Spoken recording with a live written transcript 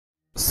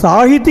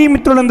సాహితీ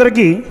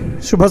మిత్రులందరికీ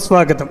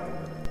శుభస్వాగతం.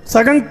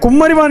 సగం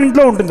కుమ్మరివాని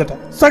ఇంట్లో ఉంటుందట,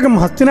 సగం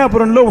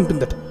హస్తినాపురంలో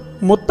ఉంటుందట,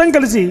 మొత్తం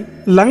కలిసి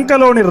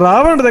లంకలోని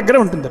రావణుడి దగ్గర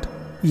ఉంటుందట.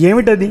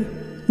 ఏమిటది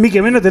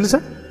మీకేమైనా తెలుసా?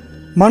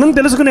 మనం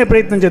తెలుసుకునే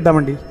ప్రయత్నం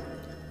చేద్దామండి.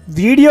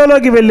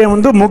 వీడియోలోకి వెళ్లే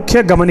ముందు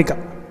ముఖ్య గమనిక,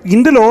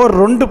 ఇందులో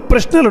 2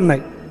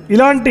 ప్రశ్నలున్నాయి.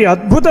 ఇలాంటి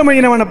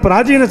అద్భుతమైన మన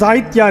ప్రాచీన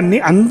సాహిత్యాన్ని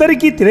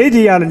అందరికీ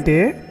తెలియజేయాలంటే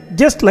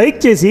జస్ట్ లైక్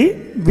చేసి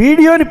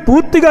వీడియోని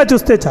పూర్తిగా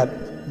చూస్తే చాలు.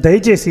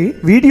 దయచేసి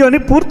వీడియోని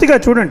పూర్తిగా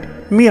చూడండి,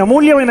 మీ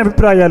అమూల్యమైన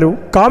అభిప్రాయాలు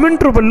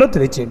కామెంట్ రూపంలో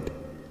తెలియచేయండి.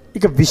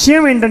 ఇక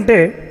విషయం ఏంటంటే,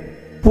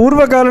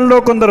 పూర్వకాలంలో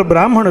కొందరు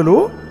బ్రాహ్మణులు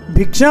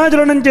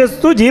భిక్షాచరణం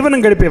చేస్తూ జీవనం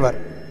గడిపేవారు.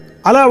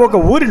 అలా ఒక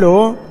ఊరిలో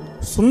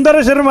సుందర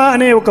శర్మ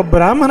అనే ఒక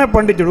బ్రాహ్మణ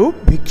పండితుడు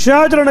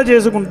భిక్షాచరణ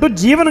చేసుకుంటూ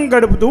జీవనం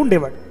గడుపుతూ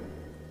ఉండేవాడు.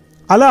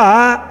 అలా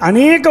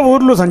అనేక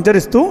ఊర్లు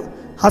సంచరిస్తూ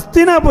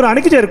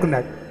హస్తినాపురానికి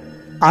చేరుకున్నాడు.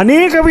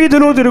 అనేక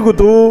వీధులు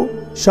తిరుగుతూ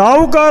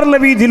షావుకారుల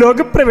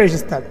వీధిలోకి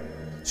ప్రవేశిస్తాడు.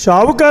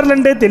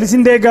 షావుకారులంటే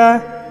తెలిసిందేగా,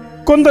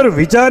 కొందరు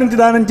విచారించి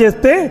దానం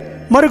చేస్తే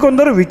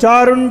మరికొందరు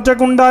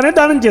విచారించకుండానే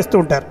దానం చేస్తూ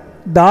ఉంటారు.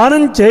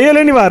 దానం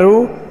చేయలేని వారు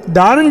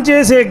దానం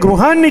చేసే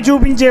గృహాన్ని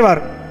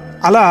చూపించేవారు.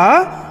 అలా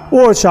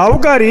ఓ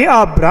షావుకారి ఆ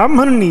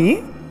బ్రాహ్మణుని,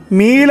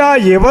 మీలా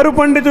ఎవరు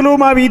పండితులు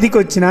మా వీధికి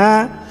వచ్చినా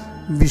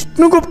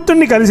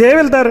విష్ణుగుప్తుణ్ణి కలిసే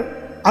వెళ్తారు.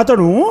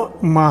 అతను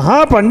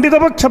మహాపండిత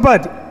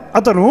పక్షపాతి,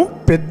 అతను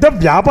పెద్ద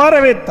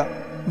వ్యాపారవేత్త,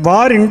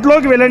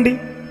 వారింట్లోకి వెళ్ళండి,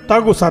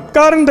 తగు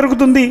సత్కారం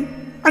దొరుకుతుంది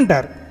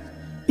అంటారు.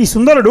 ఈ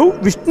సుందరుడు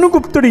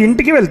విష్ణుగుప్తుడి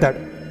ఇంటికి వెళ్తాడు.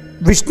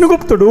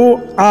 విష్ణుగుప్తుడు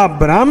ఆ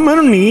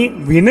బ్రాహ్మణుని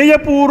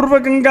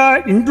వినయపూర్వకంగా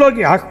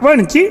ఇంట్లోకి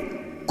ఆహ్వానించి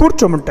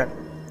కూర్చోమంటాడు.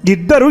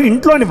 ఇద్దరు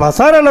ఇంట్లోని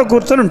వసారాలో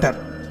కూర్చొని ఉంటారు.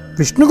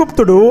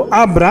 విష్ణుగుప్తుడు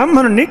ఆ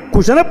బ్రాహ్మణుని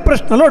కుశల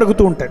ప్రశ్నలు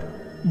అడుగుతూ ఉంటాడు.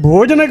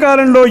 భోజన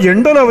కాలంలో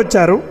ఎండలో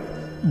వచ్చారు,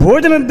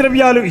 భోజన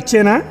ద్రవ్యాలు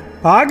ఇచ్చేనా,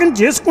 పాకం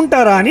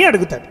చేసుకుంటారా అని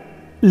అడుగుతాడు.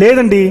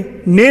 లేదండి,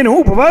 నేను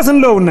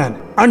ఉపవాసంలో ఉన్నాను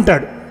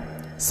అంటాడు.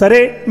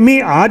 సరే, మీ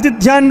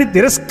ఆతిథ్యాన్ని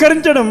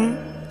తిరస్కరించడం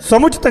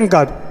సముచితం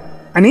కాదు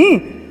అని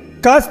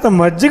కాస్త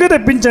మజ్జిగ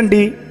తెప్పించండి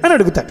అని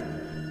అడుగుతాడు.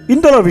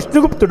 ఇంతలో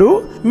విష్ణుగుప్తుడు,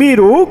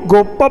 మీరు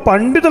గొప్ప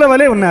పండితుల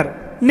వలె ఉన్నారు,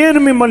 నేను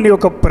మిమ్మల్ని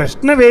ఒక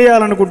ప్రశ్న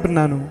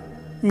వేయాలనుకుంటున్నాను,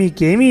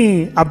 మీకేమీ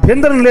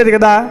అభ్యంతరం లేదు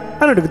కదా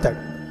అని అడుగుతాడు.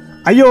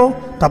 అయ్యో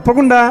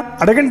తప్పకుండా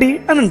అడగండి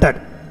అని అంటాడు.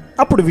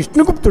 అప్పుడు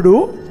విష్ణుగుప్తుడు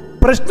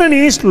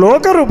ప్రశ్నని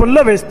శ్లోక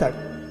రూపంలో వేస్తాడు.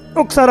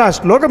 ఒకసారి ఆ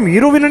శ్లోకం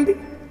మీరు వినండి.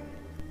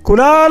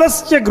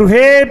 కులాలస్య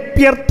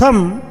గృహేప్యర్థం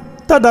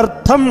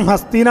తదర్థం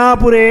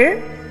హస్తినాపురే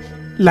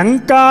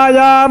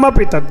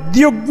లంకాయామపి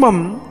తద్యుగ్మం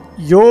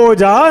యో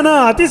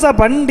జానాతి స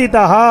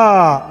పండితః.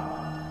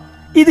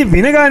 ఇది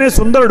వినగానే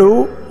సుందరుడు,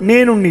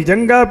 నేను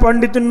నిజంగా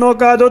పండితున్నో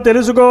కాదో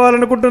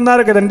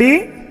తెలుసుకోవాలనుకుంటున్నారు కదండి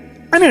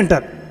అని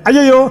అంటారు.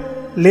 అయ్యయ్యో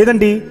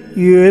లేదండి,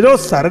 ఏదో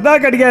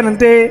సరదాగా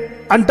అడిగానంతే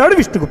అంటాడు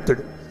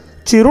విష్ణుగుప్తుడు.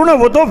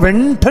 చిరునవ్వుతో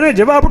వెంటనే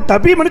జవాబు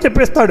టపీమని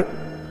చెప్పేస్తాడు.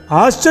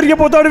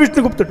 ఆశ్చర్యపోతాడు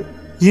విష్ణుగుప్తుడు.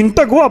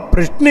 ఇంతకు ఆ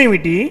ప్రశ్న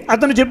ఏమిటి,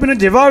 అతను చెప్పిన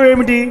జవాబు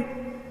ఏమిటి,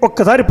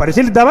 ఒక్కసారి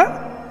పరిశీలిద్దామా?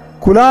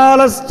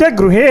 కులాలస్య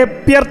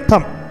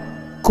గృహేప్యర్థం,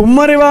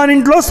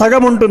 కుమ్మరివానింట్లో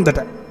సగం ఉంటుందట,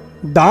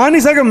 దాని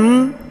సగం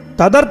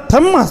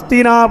తదర్థం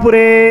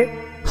హస్తినాపురే,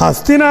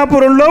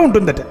 హస్తినాపురంలో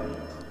ఉంటుందట.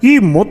 ఈ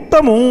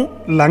మొత్తము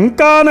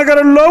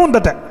లంకానగరంలో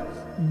ఉందట.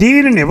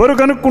 దీనిని ఎవరు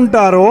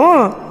కనుక్కుంటారో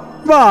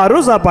వారు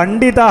స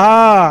పండితః,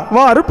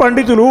 వారు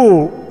పండితులు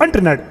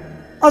అంటున్నాడు.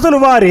 అసలు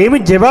వారేమి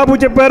జవాబు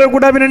చెప్పారో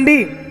కూడా వినండి.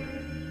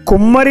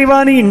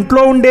 కుమ్మరివాని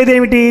ఇంట్లో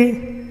ఉండేదేమిటి?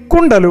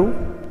 కుండలు,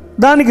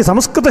 దానికి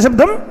సంస్కృత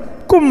శబ్దం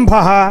కుంభ.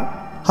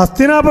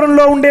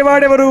 హస్తినాపురంలో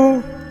ఉండేవాడెవరు?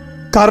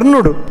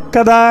 కర్ణుడు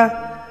కదా.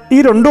 ఈ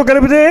రెండు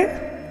కలిపితే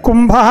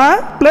కుంభ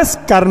ప్లస్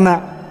కర్ణ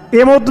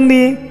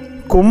ఏమవుతుంది?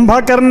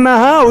 కుంభకర్ణ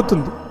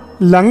అవుతుంది.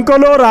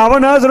 లంకలో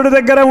రావణాసురుడి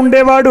దగ్గర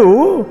ఉండేవాడు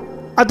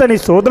అతని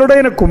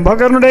సోదరుడైన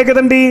కుంభకర్ణుడే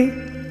కదండి.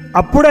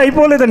 అప్పుడే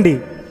అయిపోలేదండి.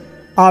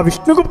 ఆ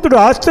విష్ణుగుప్తుడు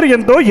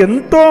ఆశ్చర్యంతో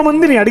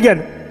ఎంతోమందిని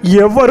అడిగాను,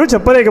 ఎవ్వరూ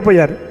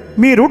చెప్పలేకపోయారు.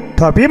 మీరు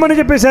టపీమని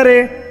చెప్పేశారే,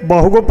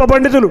 బహు గొప్ప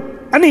పండితులు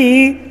అని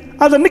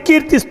అతన్ని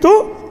కీర్తిస్తూ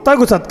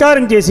తగు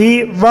సత్కారం చేసి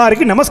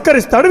వారికి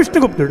నమస్కరిస్తాడు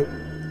విష్ణుగుప్తుడు.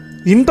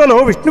 ఇంతలో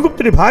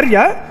విష్ణుగుప్తుడి భార్య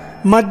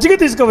మజ్జిగ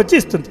తీసుకువచ్చి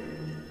ఇస్తుంది.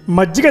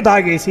 మజ్జిగ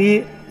తాగేసి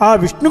ఆ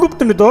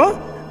విష్ణుగుప్తునితో,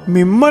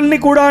 మిమ్మల్ని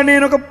కూడా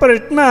నేను ఒక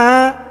ప్రశ్న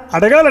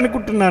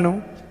అడగాలనుకుంటున్నాను,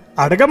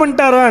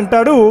 అడగమంటారా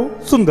అంటాడు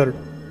సుందరుడు.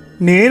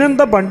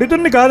 నేనంత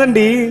పండితుణ్ణి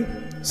కాదండి,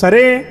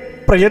 సరే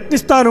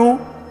ప్రయత్నిస్తాను,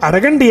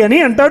 అడగండి అని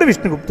అంటాడు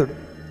విష్ణుగుప్తుడు.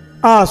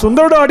 ఆ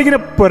సుందరుడు అడిగిన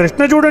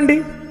ప్రశ్న చూడండి.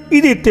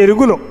 ఇది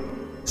తెలుగులో.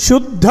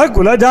 శుద్ధ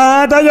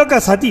కులజాత యొక్క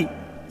సతి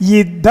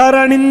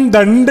ఇద్దరనిన్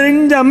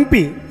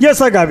దండ్రింజంపి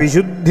యసగ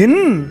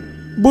విశుద్ధిన్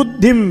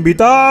బుద్ధిం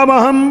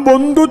పితామహం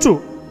పొందుచు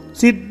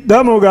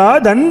సిద్ధముగా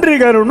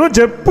దండ్రిగరును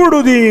చెప్పుడు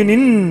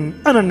దీనిన్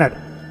అని అన్నాడు.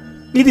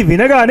 ఇది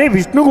వినగానే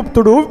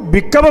విష్ణుగుప్తుడు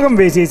బిక్కమగం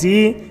వేసేసి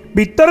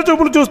బిత్తర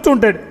చూపులు చూస్తూ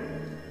ఉంటాడు.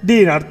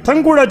 దీని అర్థం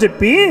కూడా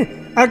చెప్పి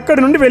అక్కడి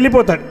నుండి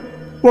వెళ్ళిపోతాడు.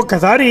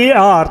 ఒక్కసారి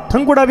ఆ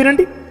అర్థం కూడా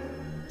వినండి.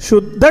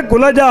 శుద్ధ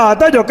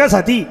కులజాత యొక్క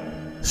సతి,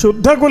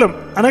 శుద్ధ కులం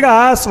అనగా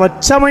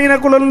స్వచ్ఛమైన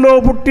కులంలో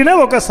పుట్టిన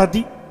ఒక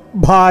సతి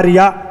భార్య.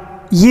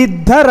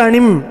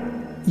 ఇద్దరణిం,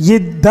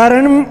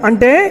 ఇద్దరణం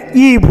అంటే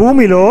ఈ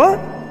భూమిలో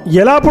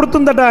ఎలా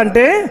పుడుతుందట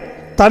అంటే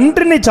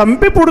తండ్రిని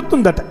చంపి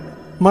పుడుతుందట,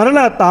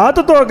 మరలా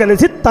తాతతో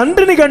కలిసి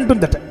తండ్రిని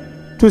కంటుందట.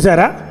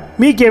 చూసారా?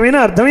 మీకేమైనా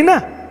అర్థమైందా?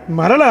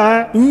 మరలా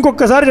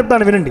ఇంకొకసారి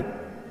చెప్తాను వినండి.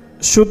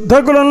 శుద్ధ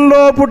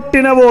కులంలో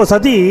పుట్టిన ఓ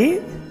సతి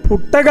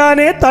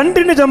పుట్టగానే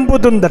తండ్రిని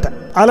చంపుతుందట,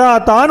 అలా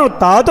తాను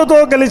తాతతో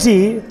కలిసి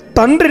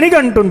తండ్రిని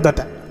కంటుందట.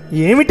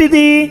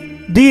 ఏమిటిది?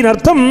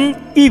 దీనర్థం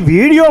ఈ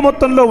వీడియో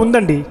మొత్తంలో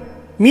ఉందండి.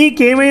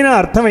 మీకేమైనా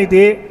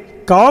అర్థమైతే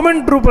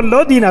కామెంట్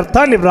రూపంలో దీని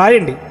అర్థాన్ని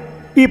వ్రాయండి.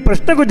 ఈ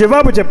ప్రశ్నకు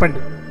జవాబు చెప్పండి.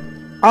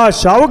 ఆ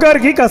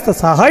షావుకారికి కాస్త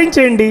సహాయం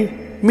చేయండి.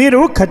 మీరు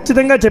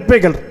ఖచ్చితంగా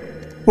చెప్పేయగలరు.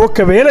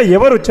 ఒకవేళ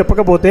ఎవరు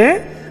చెప్పకపోతే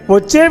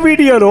వచ్చే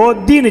వీడియోలో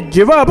దీని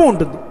జవాబు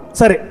ఉంటుంది.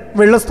 సరే,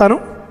 వెళ్ళొస్తాను.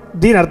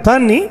 దీని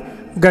అర్థాన్ని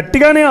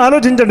గట్టిగానే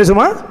ఆలోచించండి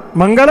సుమా.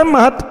 మంగళం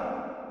మహత్.